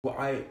What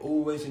I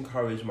always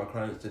encourage my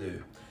clients to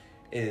do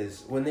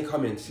is when they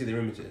come in to see their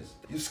images,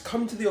 you just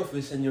come to the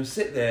office and you'll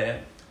sit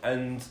there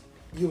and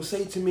you'll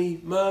say to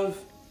me, Merv,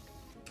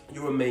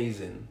 you're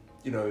amazing.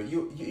 You know,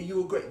 you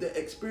were great. The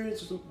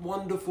experience was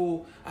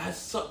wonderful. I had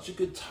such a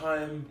good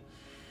time.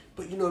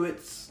 But you know,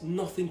 it's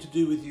nothing to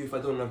do with you if I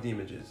don't have the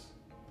images.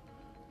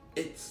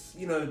 It's,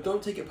 you know,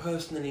 don't take it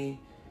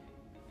personally.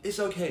 It's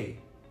okay.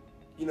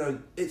 You know,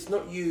 it's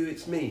not you,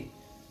 it's me.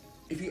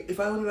 If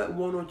I only like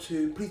one or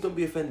two, please don't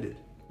be offended.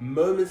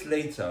 Moments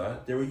later,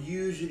 there are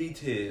usually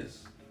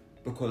tears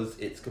because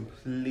it's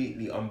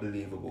completely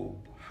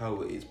unbelievable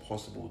how it is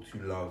possible to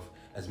love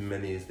as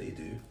many as they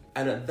do.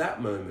 And at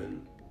that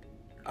moment,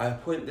 I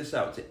point this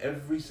out to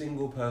every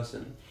single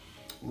person.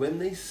 When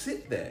they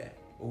sit there,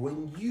 or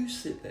when you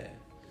sit there,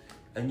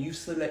 and you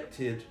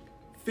selected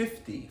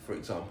 50, for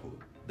example,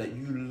 that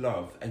you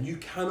love, and you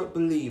cannot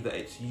believe that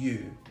it's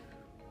you,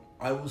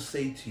 I will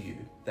say to you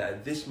that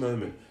at this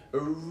moment,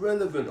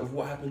 irrelevant of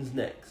what happens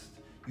next,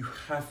 you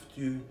have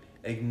to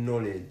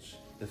acknowledge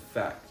the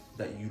fact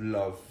that you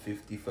love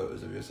 50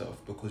 photos of yourself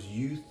because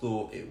you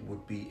thought it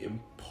would be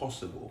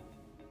impossible.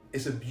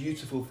 It's a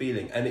beautiful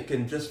feeling, and it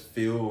can just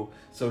feel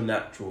so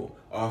natural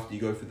after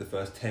you go through the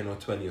first 10 or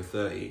 20 or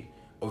 30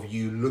 of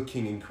you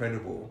looking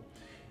incredible.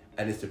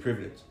 And it's a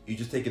privilege. You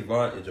just take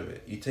advantage of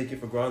it. You take it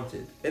for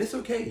granted. And it's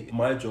okay.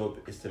 My job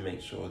is to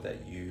make sure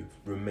that you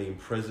remain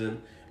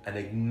present and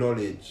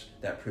acknowledge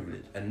that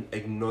privilege and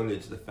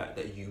acknowledge the fact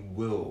that you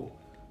will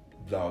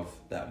love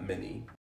that many.